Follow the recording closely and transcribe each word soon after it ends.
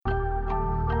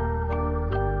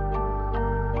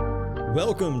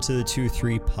Welcome to the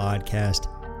 2-3 podcast.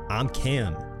 I'm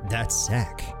Cam. That's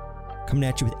Zach. Coming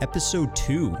at you with episode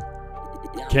 2.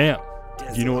 Cam,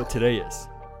 do you know what today is?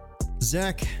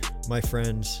 Zach, my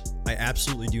friend, I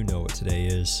absolutely do know what today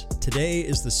is. Today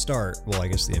is the start, well, I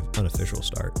guess the unofficial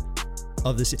start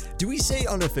of this. Do we say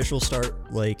unofficial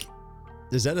start? Like,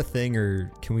 is that a thing,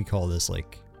 or can we call this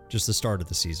like just the start of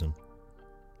the season?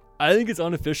 I think it's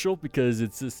unofficial because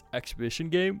it's this exhibition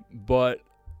game, but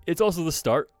it's also the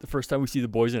start, the first time we see the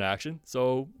boys in action.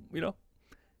 So, you know,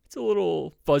 it's a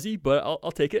little fuzzy, but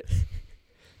I'll take it.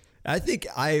 I think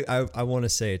I want to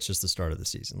say it's just the start of the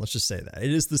season. Let's just say that.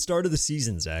 It is the start of the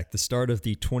season, Zach. The start of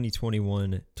the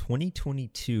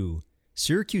 2021-2022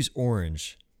 Syracuse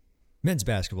Orange men's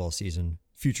basketball season.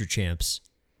 Future champs.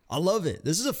 I love it.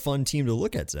 This is a fun team to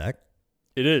look at, Zach.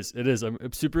 It is.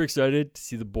 I'm super excited to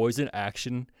see the boys in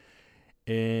action.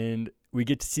 And we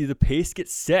get to see the pace get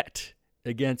set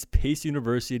against Pace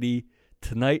University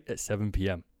tonight at 7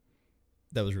 p.m.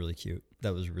 That was really cute.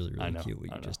 That was really cute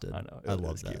what you just did. I know. I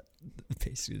love that.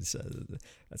 Pace,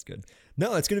 that's good.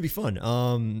 No, it's going to be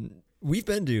fun. We've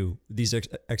been to these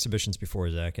exhibitions before,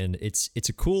 Zach, and it's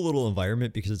a cool little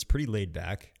environment because it's pretty laid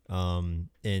back. And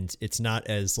it's not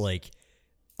as like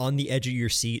on the edge of your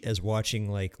seat as watching,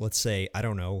 like, let's say, I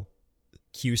don't know,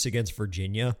 Cuse against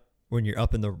Virginia, when you're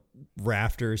up in the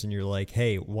rafters and you're like,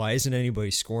 hey, why isn't anybody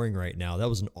scoring right now? That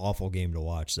was an awful game to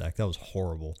watch, Zach. That was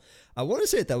horrible. I want to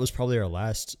say that was probably our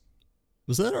last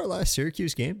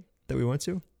Syracuse game that we went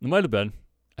to? It might have been.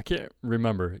 I can't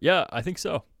remember. Yeah, I think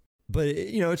so. But,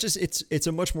 you know, it's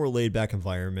a much more laid back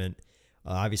environment.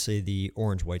 Obviously, the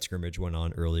orange-white scrimmage went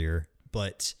on earlier,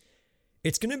 but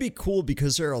it's going to be cool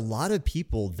because there are a lot of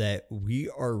people that we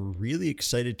are really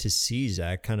excited to see,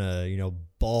 Zach, kind of, you know,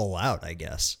 ball out, I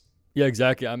guess. Yeah,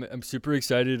 exactly. I'm super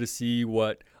excited to see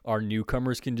what our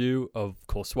newcomers can do of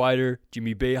Cole Swider,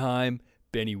 Jimmy Boeheim,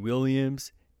 Benny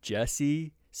Williams,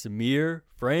 Jesse, Samir,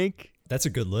 Frank. That's a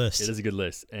good list. It is a good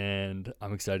list, and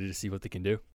I'm excited to see what they can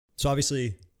do. So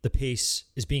obviously the pace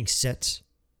is being set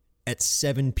at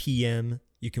 7 p.m.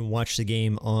 You can watch the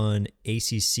game on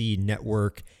ACC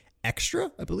Network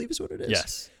Extra, I believe is what it is.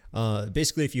 Yes.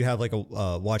 Basically, if you have like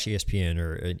a Watch ESPN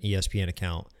or an ESPN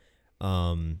account,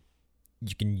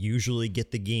 you can usually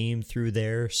get the game through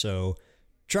there. So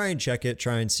try and check it.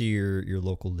 Try and see your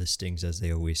local listings, as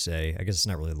they always say. I guess it's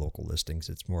not really local listings.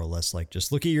 It's more or less like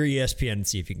just look at your ESPN and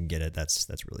see if you can get it. That's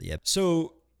really it.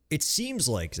 So it seems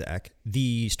like, Zach,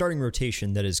 the starting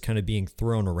rotation that is kind of being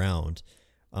thrown around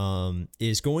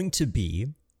is going to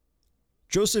be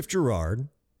Joseph Girard,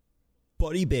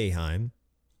 Buddy Boeheim,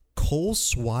 Cole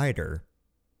Swider,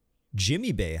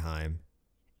 Jimmy Boeheim,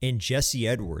 and Jesse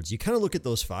Edwards. You kind of look at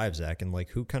those five, Zach, and like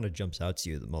who kind of jumps out to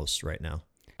you the most right now?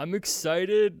 I'm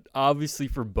excited, obviously,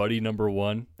 for Buddy number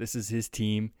one. This is his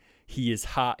team. He is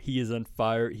hot. He is on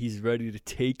fire. He's ready to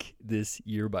take this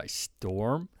year by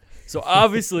storm. So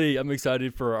obviously, I'm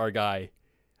excited for our guy,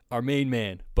 our main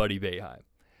man, Buddy Boeheim.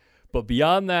 But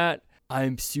beyond that,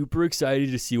 I'm super excited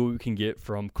to see what we can get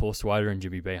from Cole Swider and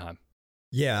Jimmy Boeheim.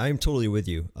 Yeah, I'm totally with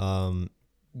you. To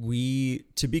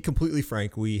be completely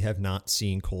frank, we have not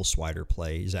seen Cole Swider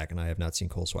play. Zach and I have not seen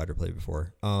Cole Swider play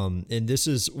before. And this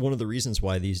is one of the reasons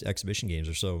why these exhibition games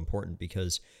are so important,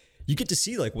 because you get to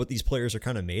see like what these players are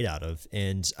kind of made out of.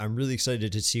 And I'm really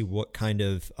excited to see what kind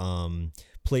of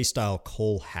play style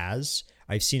Cole has.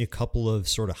 I've seen a couple of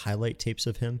sort of highlight tapes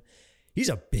of him. He's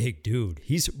a big dude.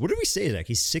 What did we say, Zach?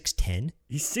 He's 6'10"?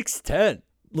 He's 6'10".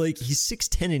 Like, he's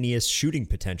 6'10" and he has shooting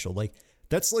potential. Like,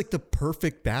 that's like the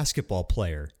perfect basketball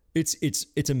player. It's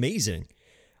amazing.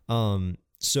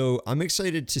 So I'm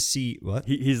excited to see what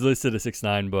he's listed as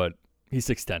 6'9", but he's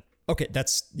 6'10". Okay,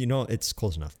 that's, you know, it's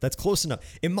close enough. That's close enough.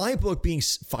 In my book, being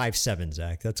 5'7",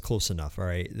 Zach, that's close enough. All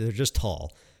right, they're just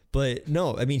tall, but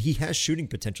no, I mean, he has shooting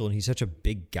potential and he's such a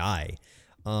big guy.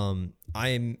 I'm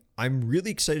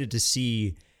really excited to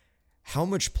see how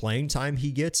much playing time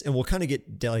he gets, and we'll kind of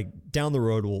get like down the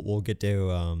road. We'll get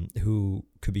to who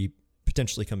could be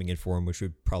potentially coming in for him, which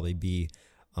would probably be,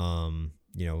 Benny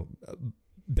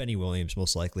Williams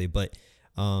most likely. But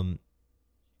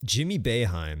Jimmy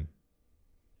Boeheim,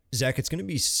 Zach, it's going to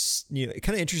be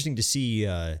kind of interesting to see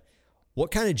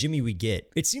what kind of Jimmy we get.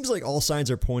 It seems like all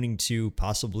signs are pointing to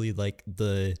possibly like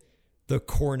the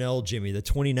Cornell Jimmy, the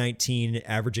 2019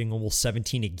 averaging almost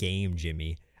 17 a game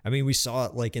Jimmy. I mean, we saw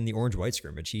it like in the orange-white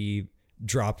scrimmage. He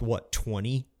dropped,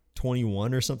 20,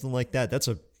 21 or something like that. That's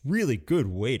a really good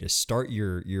way to start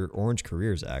your orange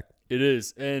career, Zach. It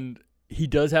is, and he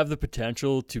does have the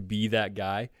potential to be that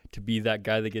guy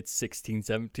that gets 16,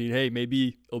 17. Hey,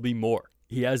 maybe it'll be more.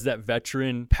 He has that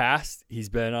veteran past. He's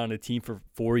been on a team for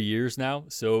 4 years now,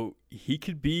 so he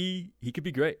could be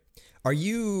great. Are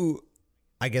you,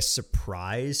 I guess,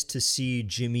 surprised to see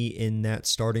Jimmy in that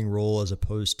starting role as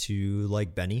opposed to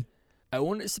like Benny? I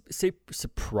wouldn't say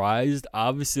surprised.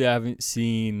 Obviously, I haven't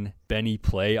seen Benny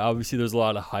play. Obviously, there's a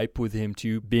lot of hype with him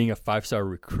too, being a 5-star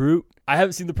recruit. I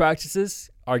haven't seen the practices.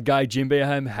 Our guy Jim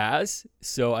Boeheim has,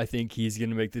 so I think he's going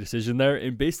to make the decision there.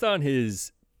 And based on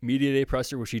his media day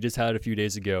presser, which he just had a few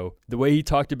days ago, the way he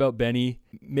talked about Benny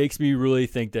makes me really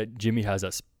think that Jimmy has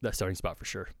that starting spot for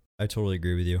sure. I totally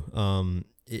agree with you.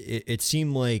 It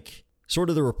seemed like sort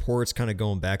of the reports kind of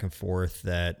going back and forth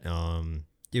that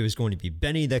it was going to be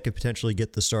Benny that could potentially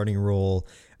get the starting role,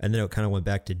 and then it kind of went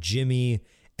back to Jimmy.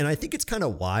 And I think it's kind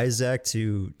of wise, Zach,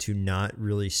 to not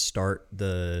really start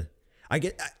the. I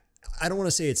don't want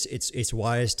to say it's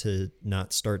wise to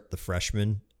not start the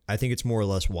freshman. I think it's more or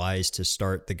less wise to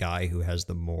start the guy who has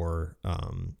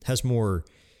more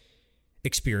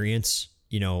experience,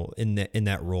 in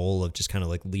that role of just kind of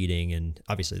like leading. And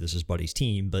obviously this is Buddy's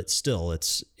team, but still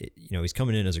he's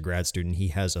coming in as a grad student. He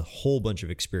has a whole bunch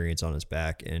of experience on his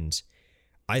back. And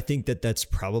I think that that's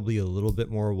probably a little bit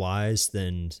more wise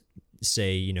than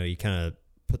say, you kind of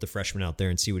put the freshman out there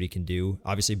and see what he can do.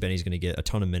 Obviously Benny's going to get a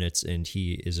ton of minutes and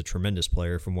he is a tremendous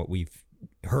player from what we've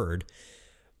heard.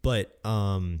 But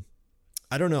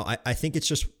I don't know. I think it's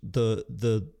just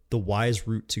the wise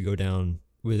route to go down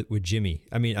with Jimmy.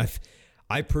 I mean,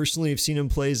 I personally have seen him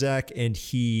play, Zach, and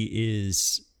he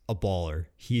is a baller.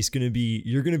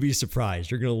 You're going to be surprised.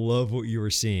 You're going to love what you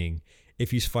are seeing if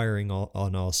he's firing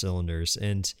on all cylinders.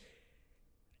 And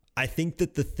I think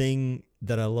that the thing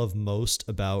that I love most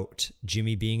about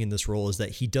Jimmy being in this role is that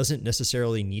he doesn't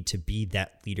necessarily need to be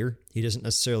that leader. He doesn't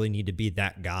necessarily need to be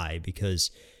that guy because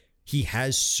he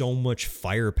has so much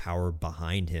firepower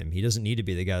behind him. He doesn't need to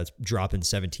be the guy that's dropping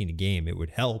 17 a game. It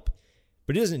would help,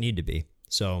 but he doesn't need to be.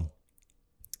 So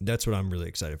that's what I'm really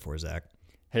excited for, Zach.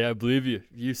 Hey, I believe you.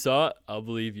 If you saw it, I'll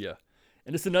believe you.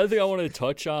 And it's another thing I want to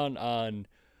touch on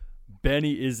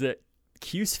Benny is that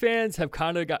Cuse fans have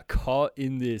kind of got caught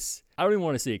in this, I don't even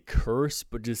want to say curse,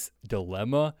 but just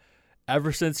dilemma.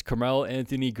 Ever since Carmelo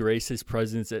Anthony graced his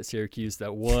presence at Syracuse,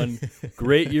 that one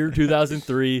great year,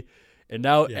 2003, and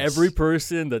now every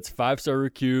person that's 5-star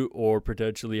recruit or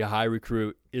potentially a high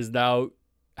recruit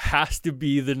has to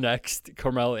be the next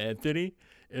Carmelo Anthony.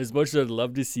 And as much as I'd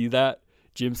love to see that,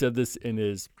 Jim said this in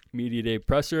his media day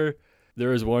presser,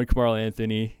 there is one Carmelo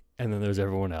Anthony, and then there's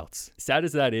everyone else. Sad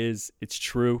as that is, it's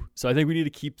true. So I think we need to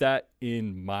keep that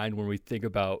in mind when we think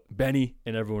about Benny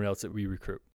and everyone else that we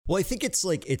recruit. Well, I think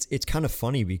it's kind of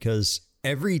funny because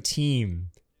every team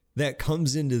that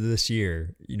comes into this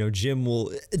year, Jim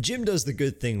does the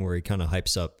good thing where he kind of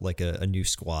hypes up like a new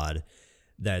squad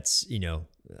that's,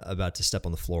 about to step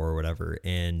on the floor or whatever.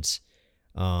 And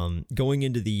going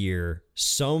into the year,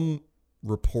 some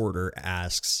reporter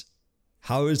asks,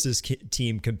 how is this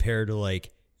team compared to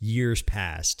like years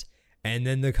past? And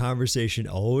then the conversation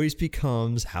always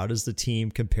becomes, how does the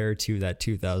team compare to that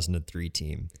 2003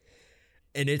 team?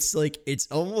 And it's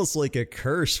almost like a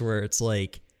curse where it's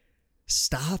like,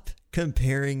 stop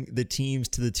comparing the teams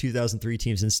to the 2003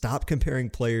 teams and stop comparing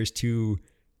players to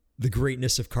the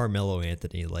greatness of Carmelo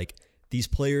Anthony. Like, these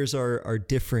players are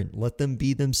different. Let them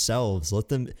be themselves.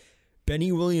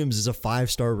 Benny Williams is a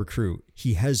 5-star recruit.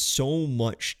 He has so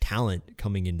much talent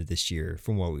coming into this year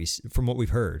from what we've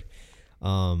heard.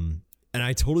 And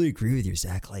I totally agree with you,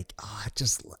 Zach. Like,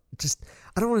 just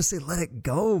I don't want to say let it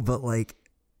go, but like,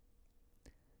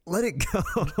 let it go.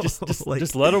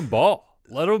 Just let him ball.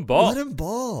 Let him ball. Let him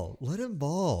ball. Let him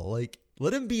ball. Like,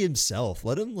 let him be himself.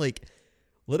 Let him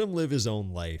live his own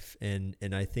life. And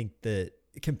I think that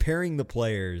comparing the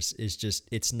players is just,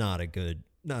 it's not a good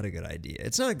idea.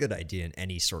 It's not a good idea in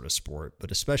any sort of sport,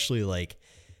 but especially like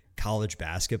college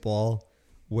basketball,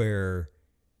 where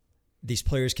these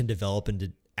players can develop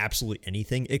into absolutely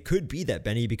anything. It could be that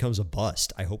Benny becomes a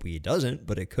bust. I hope he doesn't,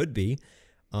 but it could be.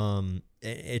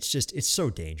 It's so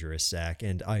dangerous, Zach,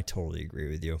 and I totally agree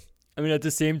with you. I mean, at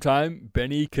the same time,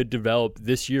 Benny could develop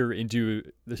this year into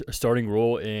a starting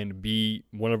role and be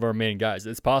one of our main guys.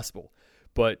 It's possible,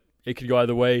 but it could go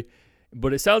either way.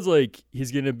 But it sounds like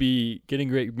he's going to be getting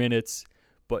great minutes,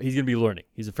 but he's going to be learning.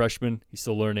 He's a freshman. He's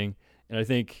still learning. And I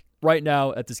think right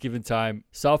now, at this given time,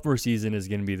 sophomore season is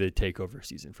going to be the takeover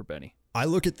season for Benny. I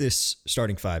look at this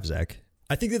starting five, Zach.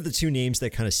 I think that the two names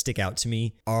that kind of stick out to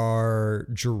me are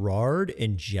Gerard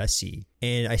and Jesse.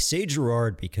 And I say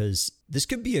Gerard because this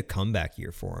could be a comeback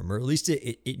year for him, or at least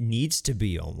it needs to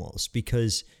be almost,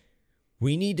 because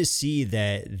we need to see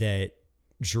that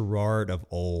Gerard of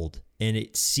old. And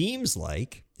it seems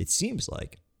like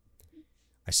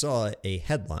I saw a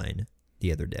headline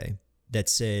the other day that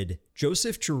said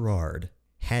Joseph Girard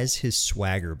has his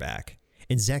swagger back.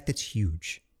 And Zach, that's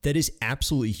huge. That is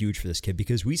absolutely huge for this kid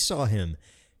because we saw him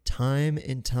time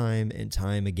and time and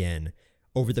time again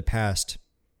over the past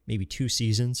maybe 2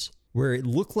 seasons where it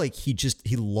looked like he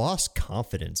lost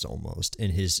confidence almost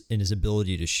in his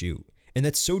ability to shoot. And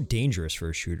that's so dangerous for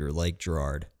a shooter like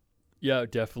Girard. Yeah,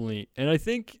 definitely. And I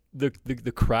think the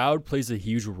crowd plays a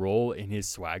huge role in his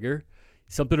swagger.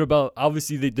 Something about,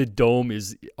 obviously, the dome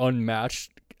is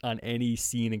unmatched on any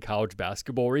scene in college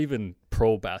basketball or even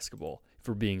pro basketball, if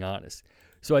we're being honest.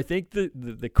 So I think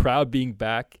the crowd being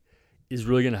back is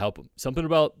really going to help him. Something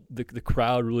about the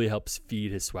crowd really helps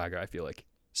feed his swagger, I feel like.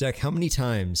 Zach, how many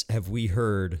times have we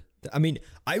heard? I mean,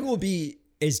 I will be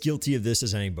as guilty of this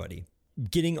as anybody.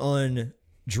 Getting on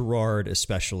Girard,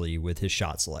 especially with his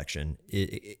shot selection,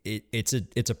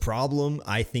 it's a problem.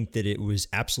 I think that it was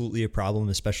absolutely a problem,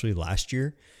 especially last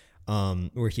year,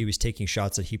 where he was taking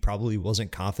shots that he probably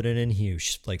wasn't confident in. He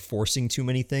was like forcing too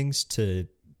many things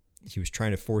he was trying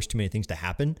to force too many things to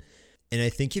happen. And I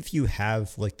think if you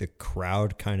have like the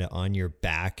crowd kind of on your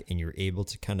back and you're able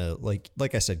to kind of like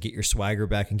I said, get your swagger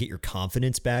back and get your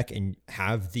confidence back and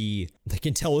have the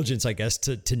intelligence, I guess,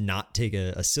 to not take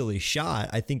a silly shot,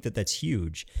 I think that that's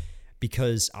huge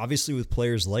because obviously with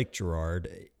players like Girard,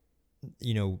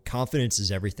 confidence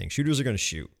is everything. Shooters are going to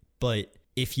shoot. But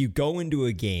if you go into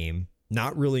a game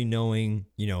not really knowing,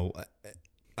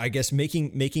 I guess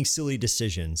making silly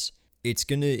decisions, it's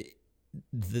going to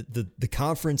the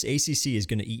conference ACC is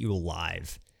going to eat you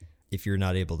alive if you're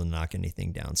not able to knock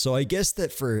anything down. So I guess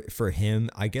that for him,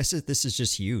 I guess that this is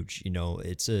just huge.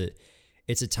 It's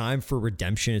a time for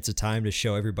redemption. It's a time to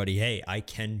show everybody, hey, I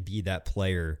can be that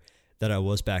player that I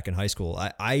was back in high school.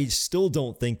 I still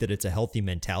don't think that it's a healthy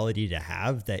mentality to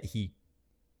have that he,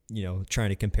 trying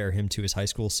to compare him to his high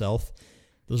school self.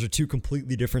 Those are two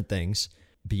completely different things.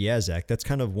 But yeah, Zach, that's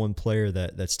kind of one player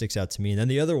that sticks out to me. And then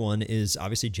the other one is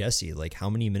obviously Jesse. Like, how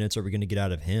many minutes are we going to get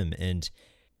out of him? And,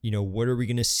 what are we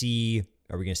going to see?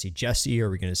 Are we going to see Jesse?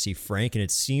 Are we going to see Frank? And it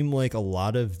seemed like a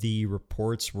lot of the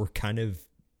reports were kind of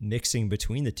mixing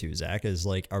between the two, Zach, is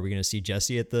like, are we going to see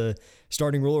Jesse at the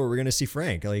starting role or are we going to see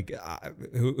Frank? Like,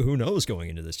 who knows going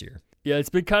into this year? Yeah, it's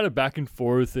been kind of back and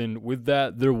forth. And with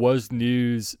that, there was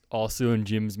news also in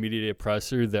Jim's media day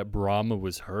presser that Brahma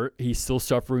was hurt. He's still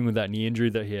suffering with that knee injury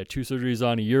that he had 2 surgeries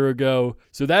on a year ago.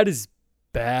 So that is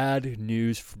bad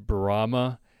news for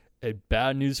Brahma and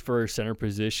bad news for our center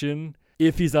position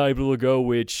if he's not able to go,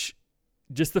 which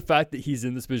just the fact that he's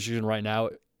in this position right now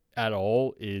at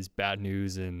all is bad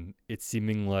news, and it's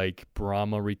seeming like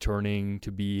Brahma returning to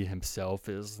be himself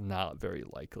is not very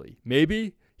likely.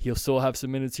 Maybe he'll still have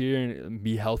some minutes here and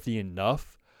be healthy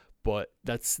enough, but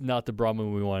that's not the Brahma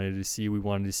we wanted to see. We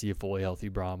wanted to see a fully healthy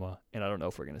Brahma, and I don't know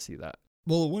if we're going to see that.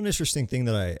 Well, one interesting thing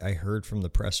that I heard from the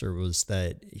presser was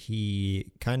that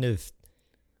he kind of,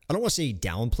 I don't want to say he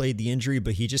downplayed the injury,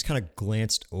 but he just kind of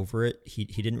glanced over it. He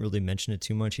didn't really mention it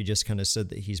too much. He just kind of said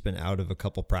that he's been out of a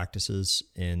couple practices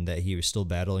and that he was still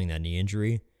battling that knee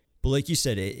injury. But like you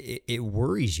said, it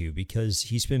worries you because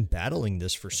he's been battling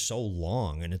this for so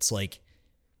long. And it's like,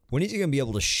 when is he going to be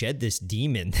able to shed this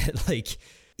demon that like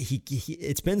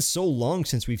it's been so long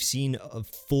since we've seen a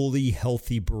fully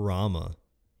healthy Brahma.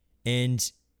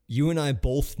 And you and I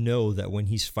both know that when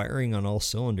he's firing on all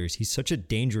cylinders, he's such a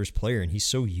dangerous player and he's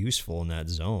so useful in that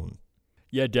zone.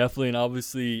 Yeah, definitely. And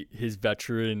obviously his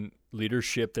veteran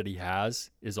leadership that he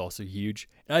has is also huge.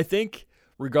 And I think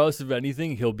regardless of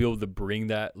anything, he'll be able to bring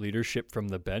that leadership from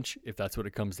the bench if that's what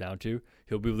it comes down to.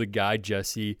 He'll be able to guide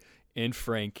Jesse and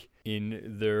Frank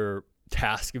in their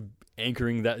task of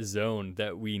anchoring that zone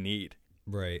that we need.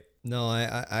 Right. No,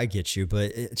 I get you,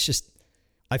 but it's just,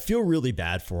 I feel really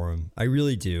bad for him. I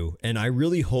really do. And I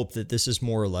really hope that this is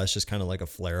more or less just kind of like a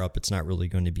flare up. It's not really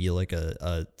going to be like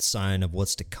a sign of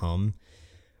what's to come.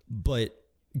 But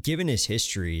given his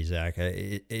history, Zach,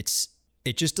 it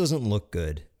just doesn't look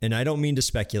good. And I don't mean to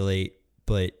speculate,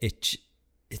 but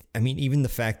I mean, even the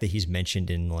fact that he's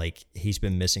mentioned in like he's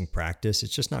been missing practice,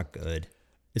 it's just not good.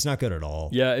 It's not good at all.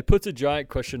 Yeah, it puts a giant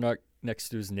question mark next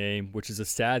to his name, which is a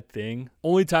sad thing.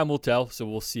 Only time will tell, so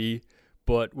we'll see.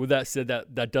 But with that said,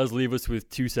 that does leave us with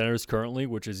 2 centers currently,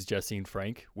 which is Jesse and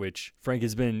Frank, which Frank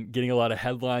has been getting a lot of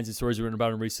headlines and stories written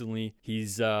about him recently.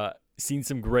 He's seen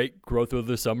some great growth over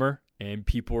the summer, and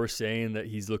people are saying that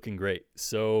he's looking great.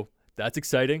 So that's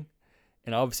exciting.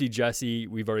 And obviously Jesse,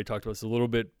 we've already talked about this a little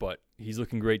bit, but he's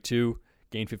looking great too.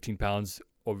 Gained 15 pounds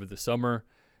over the summer,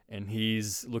 and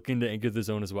he's looking to anchor the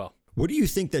zone as well. What do you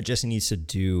think that Jesse needs to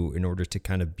do in order to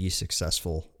kind of be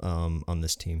successful on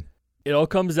this team? It all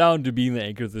comes down to being the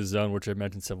anchor of the zone, which I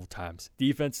mentioned several times.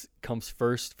 Defense comes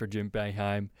first for Jim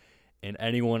Boeheim and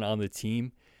anyone on the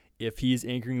team. If he's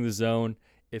anchoring the zone,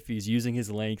 if he's using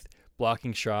his length,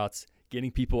 blocking shots,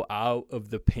 getting people out of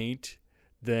the paint,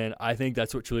 then I think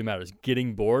that's what truly matters.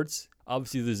 Getting boards.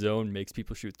 Obviously, the zone makes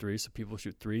people shoot threes, so people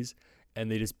shoot threes,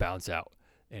 and they just bounce out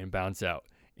and bounce out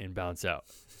and bounce out.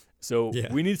 So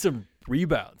we need some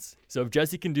rebounds. So if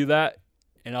Jesse can do that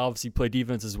and obviously play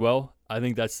defense as well, I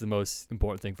think that's the most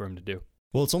important thing for him to do.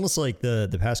 Well, it's almost like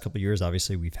the past couple of years,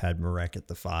 obviously, we've had Marek at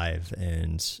the 5,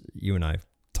 and you and I have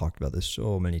talked about this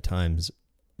so many times.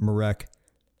 Marek,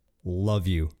 love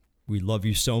you. We love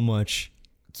you so much.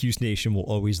 Cuse Nation will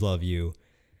always love you.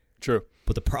 True.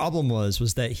 But the problem was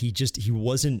that he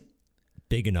wasn't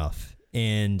big enough.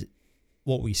 And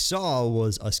what we saw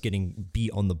was us getting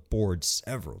beat on the board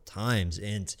several times.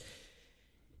 And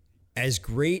as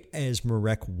great as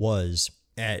Marek was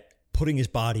at putting his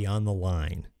body on the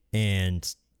line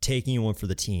and taking one for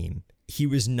the team, he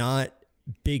was not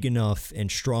big enough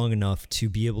and strong enough to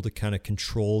be able to kind of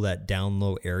control that down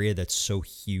low area that's so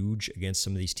huge against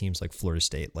some of these teams like Florida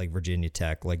State, like Virginia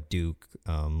Tech, like Duke,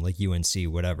 like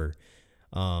UNC, whatever.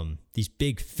 These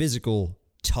big physical,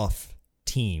 tough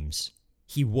teams.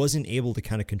 He wasn't able to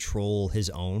kind of control his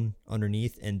own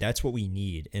underneath, and that's what we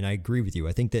need. And I agree with you.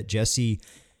 I think that Jesse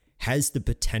has the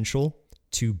potential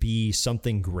to be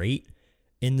something great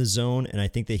in the zone, and I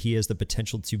think that he has the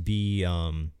potential to be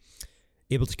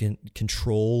able to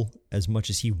control as much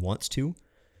as he wants to.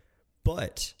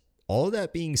 But all of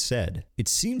that being said, it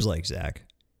seems like, Zach,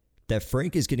 that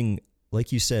Frank is getting,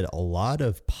 like you said, a lot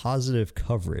of positive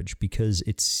coverage because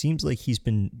it seems like he's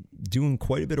been doing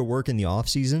quite a bit of work in the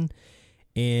offseason,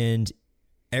 and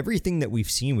everything that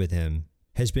we've seen with him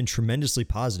has been tremendously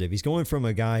positive. He's going from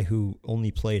a guy who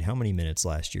only played how many minutes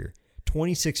last year?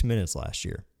 26 minutes last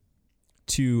year,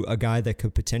 to a guy that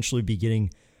could potentially be getting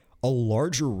a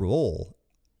larger role,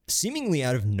 seemingly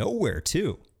out of nowhere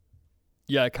too.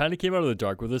 Yeah, it kind of came out of the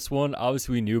dark with this one.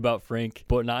 Obviously, we knew about Frank,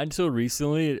 but not until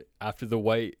recently, after the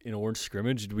white and orange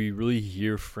scrimmage, did we really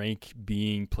hear Frank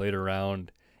being played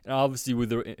around. And obviously, with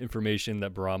the information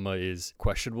that Barama is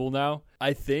questionable now,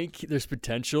 I think there's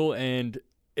potential, and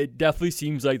it definitely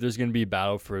seems like there's going to be a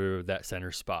battle for that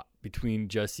center spot between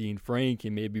Jesse and Frank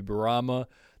and maybe Barama.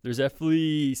 There's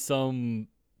definitely something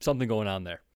going on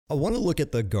there. I want to look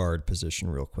at the guard position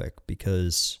real quick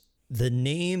because the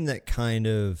name that kind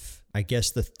of, I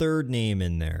guess the third name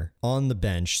in there on the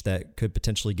bench that could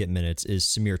potentially get minutes is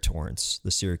Samir Torrance, the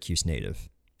Syracuse native.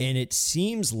 And it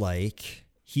seems like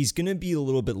he's going to be a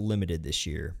little bit limited this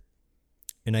year.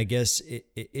 And I guess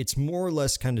it's more or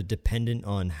less kind of dependent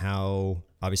on how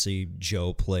obviously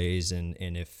Joe plays and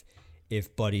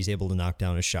if Buddy's able to knock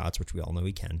down his shots, which we all know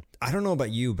he can. I don't know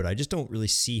about you, but I just don't really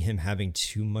see him having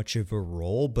too much of a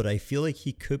role, but I feel like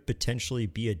he could potentially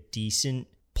be a decent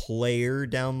player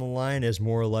down the line as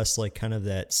more or less like kind of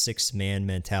that 6-man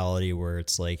mentality where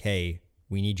it's like, hey,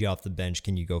 we need you off the bench.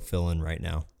 Can you go fill in right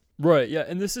now? Right, yeah,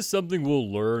 and this is something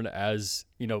we'll learn as,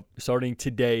 starting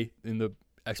today in the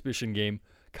exhibition game,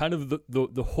 kind of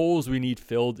the holes we need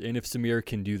filled, and if Samir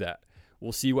can do that.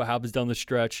 We'll see what happens down the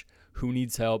stretch. Who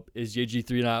needs help? Is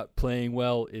JG3 not playing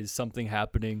well? Is something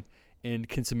happening? And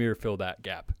can Samir fill that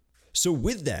gap? So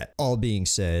with that all being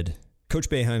said, Coach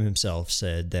Boeheim himself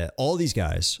said that all these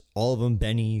guys, all of them,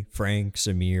 Benny, Frank,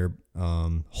 Samir,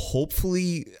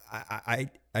 hopefully,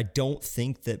 I don't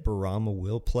think that Barama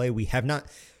will play. We have not,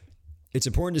 it's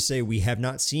important to say we have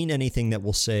not seen anything that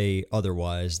will say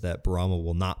otherwise that Barama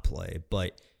will not play.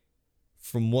 But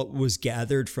from what was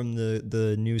gathered from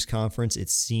the news conference, it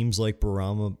seems like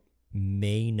Barama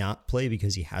may not play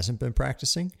because he hasn't been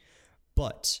practicing.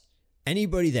 But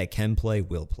anybody that can play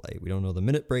will play. We don't know the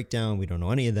minute breakdown. We don't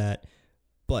know any of that.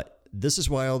 But this is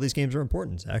why all these games are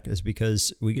important, Zach, is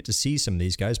because we get to see some of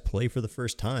these guys play for the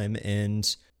first time,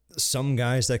 and some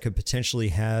guys that could potentially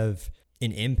have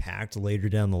an impact later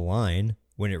down the line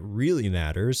when it really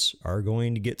matters are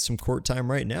going to get some court time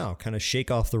right now, kind of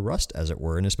shake off the rust, as it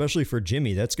were. And especially for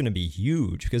Jimmy, that's going to be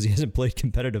huge because he hasn't played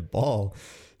competitive ball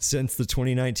since the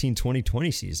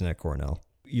 2019-2020 season at Cornell.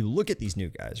 You look at these new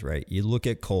guys, right? You look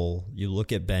at Cole, you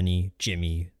look at Benny,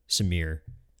 Jimmy, Samir.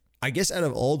 I guess out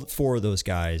of all 4 of those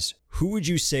guys, who would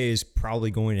you say is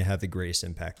probably going to have the greatest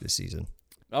impact this season?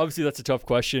 Obviously, that's a tough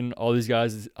question. All these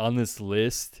guys on this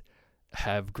list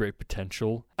have great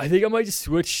potential. I think I might just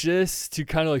switch this to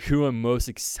kind of like who I'm most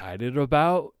excited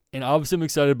about. And obviously, I'm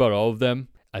excited about all of them.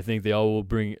 I think they all will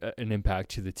bring an impact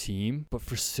to the team. But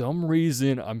for some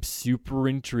reason, I'm super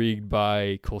intrigued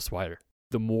by Cole Swider.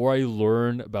 The more I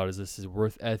learn about his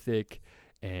work ethic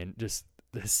and just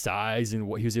the size and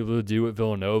what he was able to do at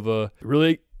Villanova. It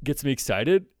really gets me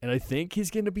excited, and I think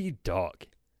he's going to be a dog.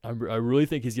 I really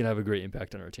think he's going to have a great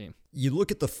impact on our team. You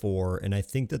look at the 4, and I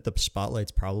think that the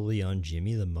spotlight's probably on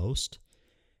Jimmy the most.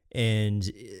 And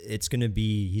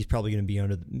he's probably going to be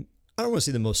under, I don't want to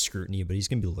say the most scrutiny, but he's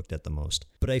going to be looked at the most.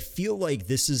 But I feel like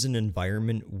this is an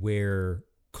environment where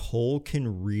Cole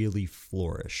can really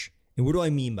flourish. And what do I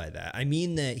mean by that? I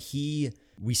mean that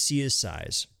we see his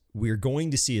size. We're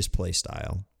going to see his play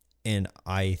style. And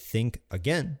I think,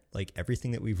 again, like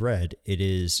everything that we've read, it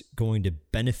is going to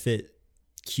benefit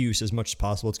Cuse as much as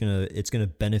possible. It's gonna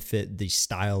benefit the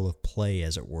style of play,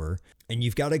 as it were. And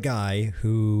you've got a guy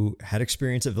who had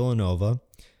experience at Villanova,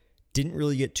 didn't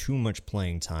really get too much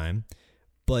playing time,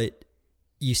 but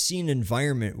you see an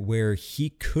environment where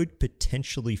he could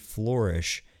potentially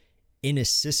flourish in a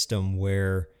system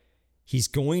where he's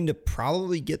going to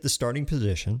probably get the starting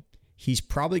position. He's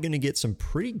probably going to get some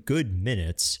pretty good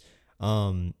minutes.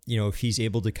 If he's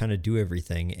able to kind of do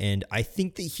everything. And I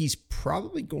think that he's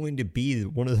probably going to be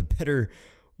one of the better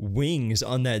wings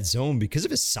on that zone because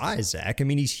of his size, Zach. I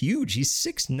mean, he's huge. He's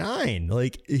 6'9".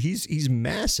 Like he's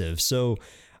massive. So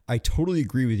I totally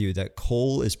agree with you that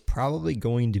Cole is probably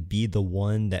going to be the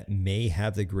one that may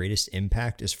have the greatest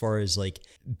impact as far as like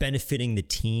benefiting the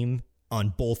team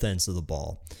on both ends of the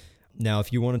ball. Now,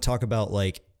 if you want to talk about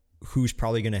like who's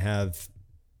probably going to have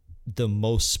the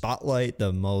most spotlight,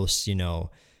 the most,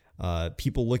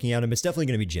 people looking at him, it's definitely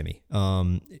going to be Jimmy.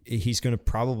 He's going to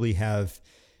probably have,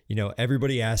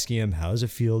 everybody asking him, how does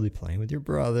it feel to be playing with your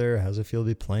brother? How does it feel to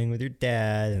be playing with your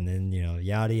dad? And then,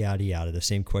 yada, yada, yada, the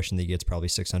same question that he gets probably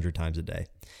 600 times a day.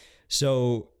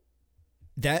 So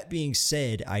that being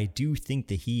said, I do think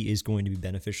that he is going to be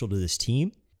beneficial to this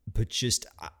team, but just,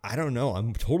 I don't know.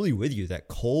 I'm totally with you that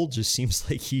Cole just seems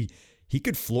like he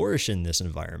could flourish in this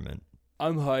environment.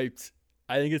 I'm hyped.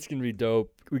 I think it's gonna be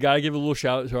dope. We gotta give a little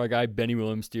shout out to our guy Benny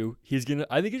Williams too. I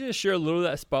think he's gonna share a little of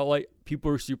that spotlight.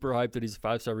 People are super hyped that he's a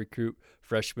 5-star recruit,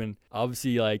 freshman.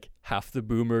 Obviously, like half the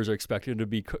boomers are expecting him to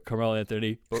be Carmelo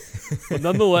Anthony, but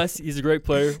nonetheless, he's a great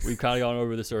player. We've kind of gone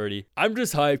over this already. I'm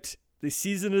just hyped. The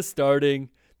season is starting.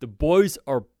 The boys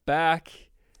are back,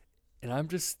 and I'm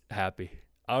just happy.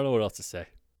 I don't know what else to say.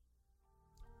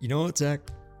 You know what, Zach?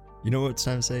 You know what it's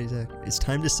time to say, Zach? It's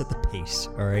time to set the pace.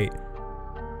 All right.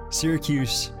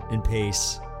 Syracuse and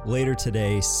Pace later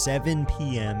today, 7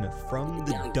 p.m. from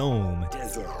the Dome.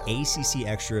 ACC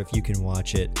Extra if you can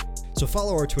watch it. So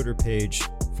follow our Twitter page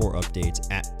for updates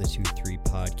at the 2-3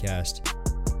 Podcast.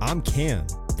 I'm Cam.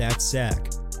 That's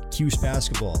Zach. Cuse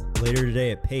basketball later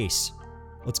today at Pace.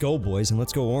 Let's go, boys, and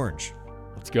let's go Orange.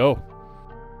 Let's go.